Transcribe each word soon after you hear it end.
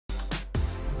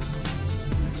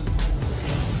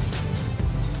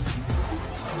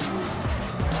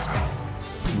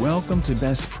Welcome to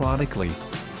Best Productly.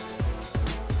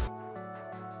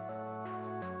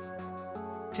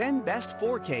 10 Best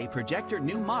 4K Projector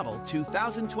New Model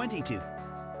 2022.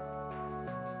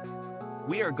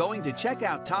 We are going to check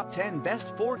out top 10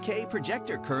 best 4K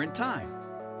projector current time.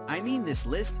 I mean, this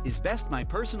list is best my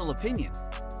personal opinion,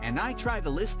 and I try to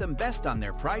list them best on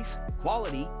their price,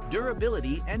 quality,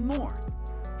 durability, and more.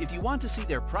 If you want to see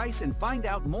their price and find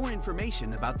out more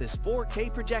information about this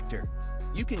 4K projector,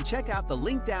 you can check out the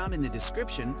link down in the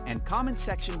description and comment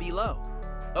section below.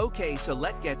 Okay, so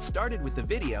let's get started with the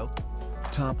video.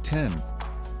 Top 10.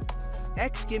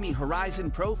 Gimme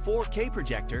Horizon Pro 4K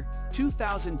Projector,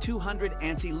 2200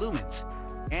 ANSI Lumens.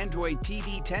 Android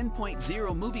TV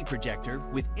 10.0 movie projector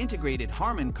with integrated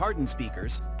Harman Kardon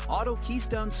speakers, auto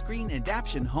Keystone screen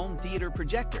adaptation home theater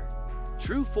projector.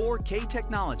 True 4K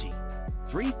technology.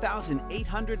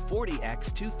 3840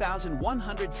 x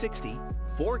 2160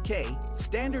 4K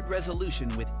standard resolution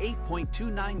with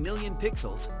 8.29 million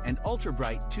pixels and ultra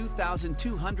bright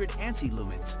 2200 ANSI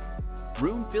lumens.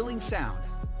 Room filling sound.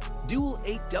 Dual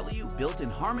 8W built-in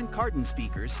Harman Kardon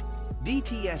speakers,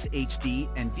 DTS HD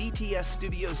and DTS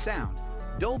Studio sound,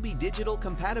 Dolby digital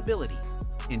compatibility,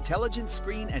 intelligent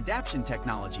screen adaptation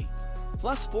technology,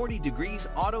 plus 40 degrees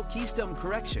auto Keystone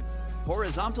correction,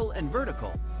 horizontal and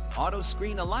vertical, auto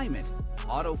screen alignment,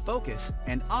 auto focus,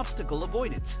 and obstacle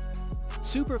avoidance.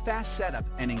 Super fast setup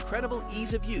and incredible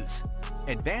ease of use.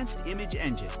 Advanced image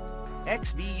engine.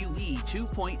 XVUE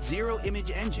 2.0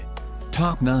 image engine.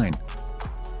 Top 9.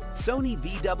 Sony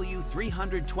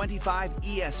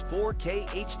VW325ES 4K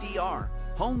HDR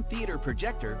Home Theater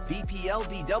Projector VPL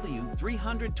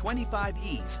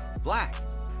VW325Es Black.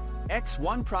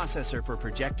 X1 processor for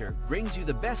projector brings you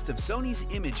the best of Sony's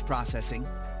image processing.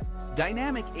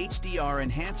 Dynamic HDR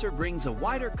enhancer brings a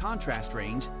wider contrast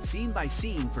range, scene by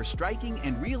scene, for striking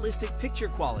and realistic picture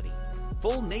quality.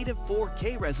 Full native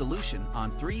 4K resolution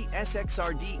on 3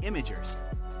 SXRD imagers.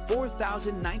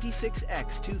 4096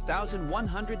 x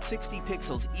 2160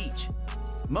 pixels each.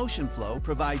 Motion flow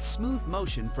provides smooth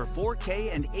motion for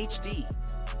 4K and HD.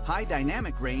 High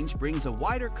dynamic range brings a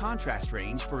wider contrast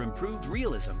range for improved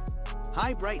realism.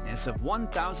 High brightness of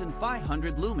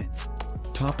 1500 lumens.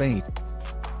 Top 8.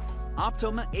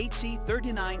 Optoma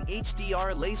HC39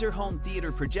 HDR Laser Home Theater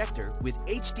Projector with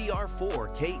HDR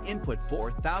 4K input,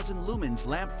 4000 lumens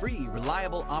lamp-free,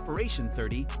 reliable operation,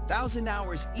 30,000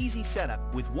 hours easy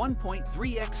setup with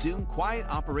 1.3x zoom, quiet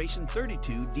operation,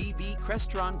 32 dB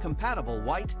Crestron compatible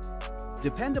white.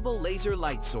 Dependable laser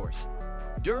light source.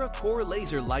 DuraCore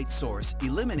laser light source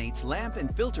eliminates lamp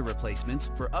and filter replacements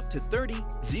for up to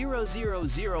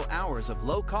 30,000 hours of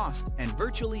low cost and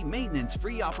virtually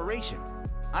maintenance-free operation.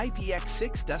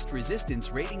 IPX6 dust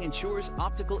resistance rating ensures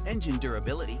optical engine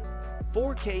durability.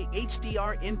 4K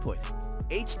HDR input.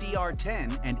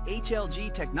 HDR10 and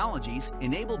HLG technologies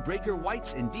enable breaker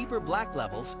whites and deeper black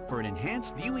levels for an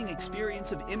enhanced viewing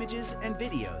experience of images and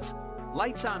videos.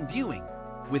 Lights on viewing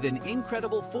with an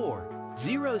incredible 4000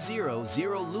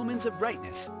 lumens of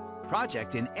brightness.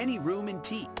 Project in any room in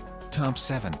T. Top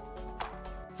 7.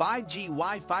 5G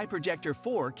Wi-Fi projector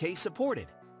 4K supported.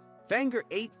 FANGOR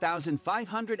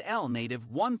 8500L native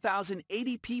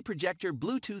 1080p projector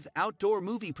Bluetooth outdoor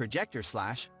movie projector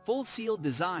 / full seal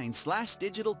design /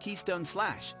 digital Keystone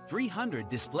 / 300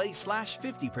 display /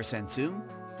 50% zoom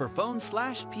for phone /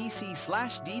 PC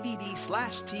 / DVD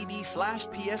 / TV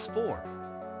 / PS4.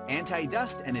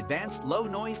 Anti-dust and advanced low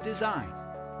noise design.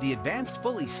 The advanced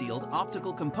fully sealed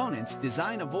optical components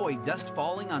design avoid dust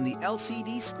falling on the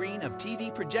LCD screen of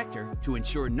TV projector to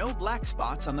ensure no black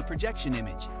spots on the projection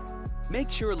image. Make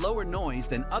sure lower noise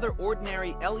than other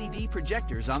ordinary LED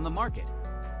projectors on the market.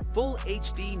 Full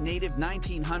HD native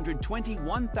 1920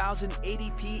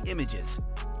 1080p images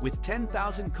with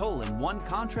 10,000:1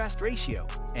 contrast ratio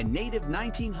and native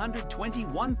 1920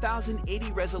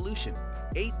 1080 resolution.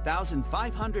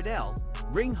 8500L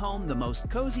bring home the most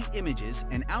cozy images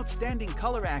and outstanding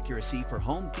color accuracy for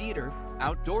home theater,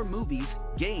 outdoor movies,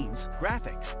 games,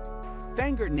 graphics.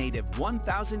 FANGOR native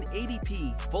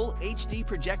 1080p Full HD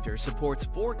projector supports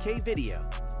 4K video,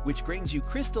 which brings you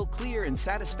crystal clear and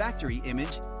satisfactory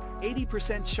image,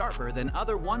 80% sharper than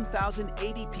other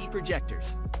 1080p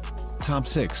projectors. Top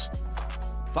 6.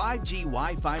 5G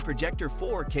Wi-Fi projector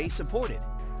 4K supported.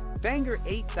 FANGOR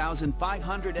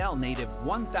 8500L native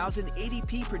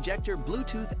 1080p projector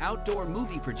Bluetooth outdoor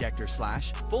movie projector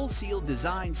 / full seal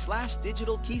design /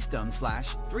 digital Keystone /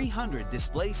 300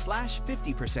 display /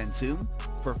 50% zoom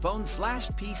for phone /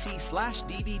 PC /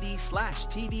 DVD /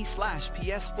 TV /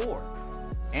 PS4.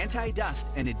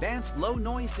 Anti-dust and advanced low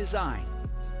noise design.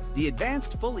 The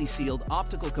advanced fully sealed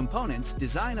optical components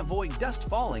design avoid dust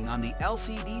falling on the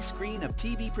LCD screen of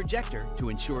TV projector to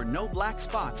ensure no black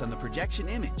spots on the projection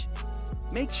image.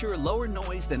 Make sure lower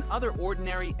noise than other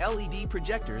ordinary LED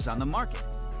projectors on the market.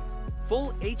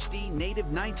 Full HD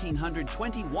native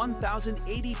 1920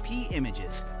 1080p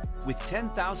images with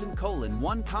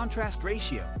 10,000:1 contrast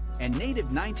ratio and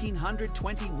native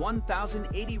 1920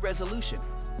 1080 resolution.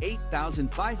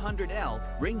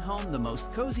 8500L bring home the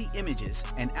most cozy images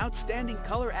and outstanding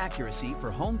color accuracy for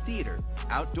home theater,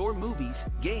 outdoor movies,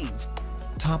 games.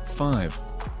 Top 5.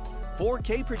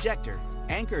 4K projector,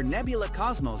 Anker Nebula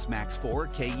Cosmos Max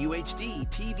 4K UHD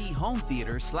TV home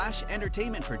theater /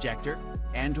 entertainment projector,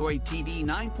 Android TV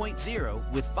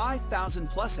 9.0 with 5,000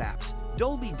 plus apps,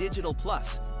 Dolby Digital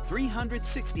Plus,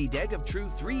 360 deg of true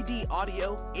 3D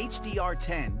audio,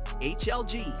 HDR10,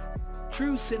 HLG.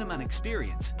 True cinema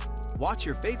experience. Watch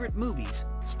your favorite movies,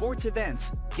 sports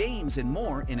events, games and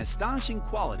more in astonishing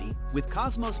quality with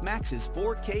Cosmos Max's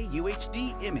 4K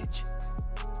UHD image.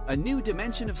 A new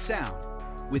dimension of sound.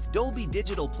 With Dolby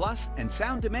Digital Plus and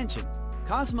Sound Dimension,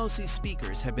 Cosmos'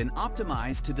 speakers have been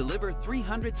optimized to deliver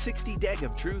 360 deg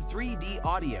of true 3D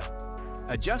audio.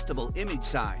 Adjustable image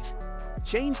size.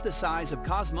 Change the size of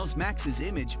Cosmos Max's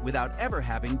image without ever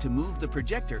having to move the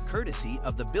projector courtesy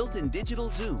of the built-in digital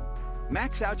zoom.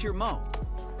 Max out your mode.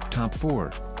 Top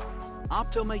 4.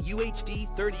 Optoma UHD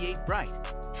 38 Bright.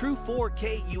 True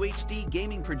 4K UHD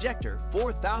gaming projector,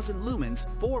 4000 lumens,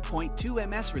 4.2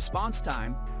 ms response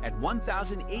time at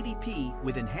 1080p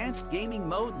with enhanced gaming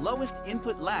mode, lowest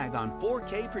input lag on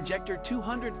 4K projector,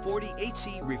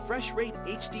 240Hz refresh rate,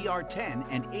 HDR10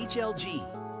 and HLG.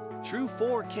 True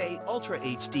 4K Ultra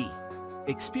HD.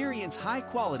 Experience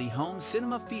high-quality home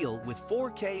cinema feel with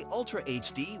 4K Ultra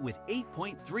HD with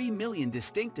 8.3 million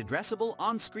distinct addressable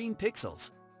on-screen pixels.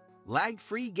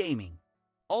 Lag-free gaming.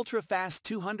 Ultra-fast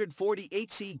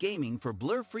 240Hz gaming for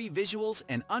blur-free visuals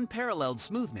and unparalleled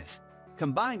smoothness,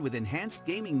 combined with enhanced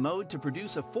gaming mode to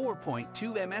produce a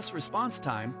 4.2 ms response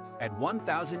time at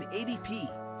 1080p,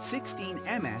 16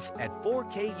 ms at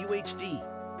 4K UHD,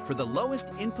 for the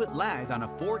lowest input lag on a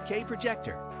 4K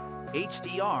projector.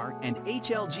 HDR and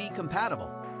HLG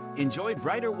compatible. Enjoy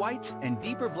brighter whites and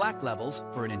deeper black levels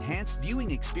for an enhanced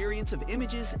viewing experience of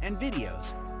images and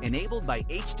videos, enabled by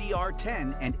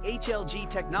HDR10 and HLG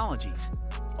technologies.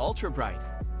 Ultra bright.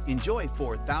 Enjoy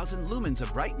 4000 lumens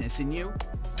of brightness in you.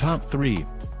 Top 3.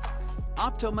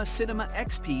 Optoma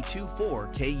CinemaX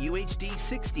P24K UHD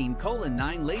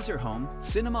 16:9 Laser Home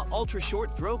Cinema Ultra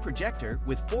Short Throw Projector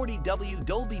with 40W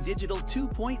Dolby Digital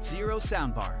 2.0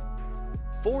 Soundbar.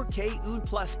 4K UD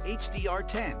plus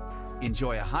HDR10.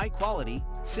 Enjoy a high-quality,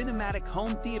 cinematic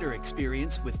home theater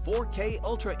experience with 4K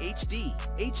Ultra HD,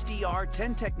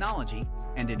 HDR10 technology,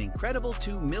 and an incredible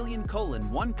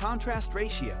 2,000,000:1 contrast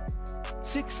ratio.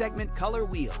 6-segment color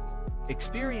wheel.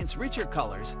 Experience richer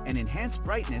colors and enhanced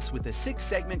brightness with the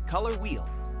 6-segment color wheel.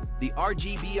 The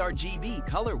RGB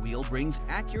color wheel brings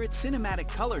accurate cinematic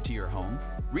color to your home,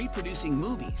 reproducing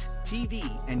movies, TV,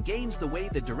 and games the way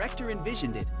the director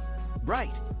envisioned it.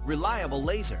 Bright, reliable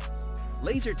laser.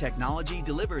 Laser technology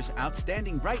delivers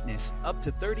outstanding brightness up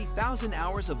to 30,000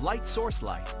 hours of light source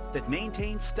light that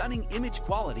maintains stunning image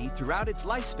quality throughout its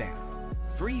lifespan.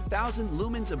 3,000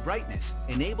 lumens of brightness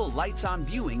enable lights-on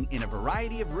viewing in a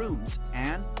variety of rooms.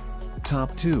 And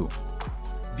Top 2.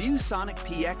 ViewSonic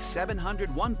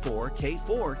PX714K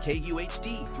 4K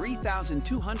UHD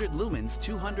 3200 lumens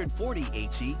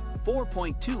 240Hz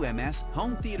 4.2 ms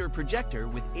home theater projector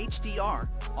with HDR,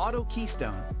 auto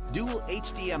Keystone, dual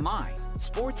HDMI,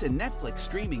 sports and Netflix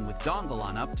streaming with dongle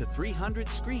on up to 300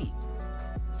 screen.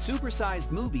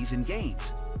 Supersized movies and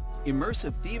games.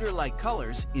 Immersive theater-like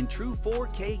colors in true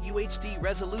 4K UHD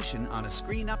resolution on a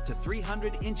screen up to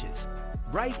 300 inches.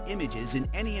 Bright images in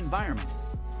any environment.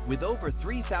 With over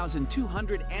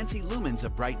 3,200 ANSI lumens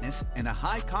of brightness and a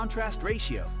high contrast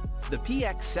ratio, the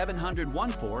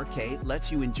PX714K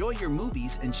lets you enjoy your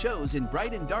movies and shows in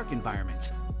bright and dark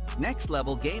environments. Next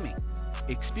level gaming.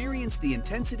 Experience the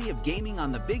intensity of gaming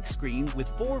on the big screen with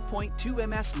 4.2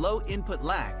 ms low input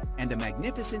lag and a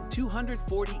magnificent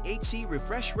 240Hz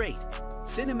refresh rate.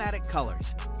 Cinematic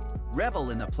colors. Revel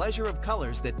in the pleasure of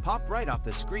colors that pop right off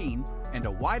the screen and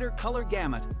a wider color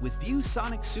gamut with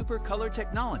ViewSonic Super Color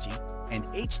technology and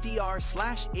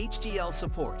HDR/HDL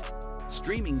support.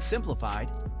 Streaming simplified.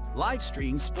 Live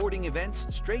stream sporting events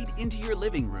straight into your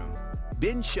living room.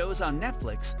 Binge shows on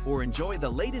Netflix or enjoy the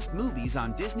latest movies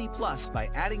on Disney Plus by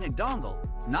adding a dongle,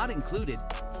 not included.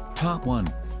 Top 1.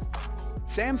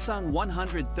 Samsung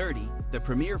 130, the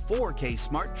premier 4K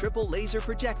smart triple laser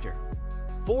projector.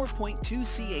 4.2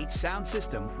 ch sound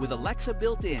system with Alexa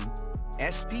built in,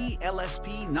 SP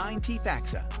LSP9T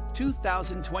FAXA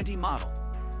 2020 model.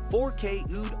 4K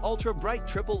UD Ultra Bright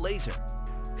Triple Laser.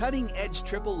 Cutting-edge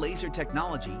triple laser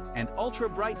technology and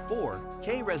ultra-bright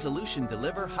 4K resolution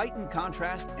deliver heightened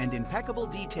contrast and impeccable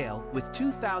detail with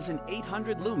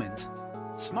 2,800 lumens.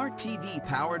 Smart TV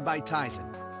powered by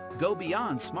Tizen. Go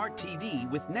beyond smart TV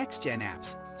with next-gen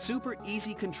apps, super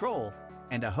easy control,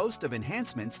 and a host of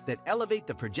enhancements that elevate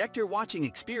the projector watching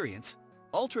experience.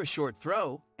 Ultra-short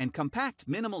throw and compact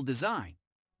minimal design.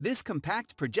 This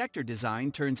compact projector design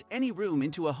turns any room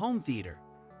into a home theater.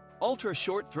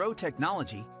 Ultra-short throw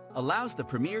technology allows the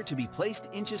premiere to be placed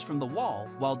inches from the wall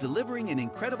while delivering an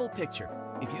incredible picture.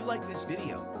 If you like this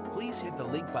video, please hit the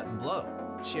link button below,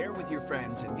 share with your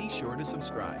friends, and be sure to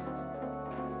subscribe.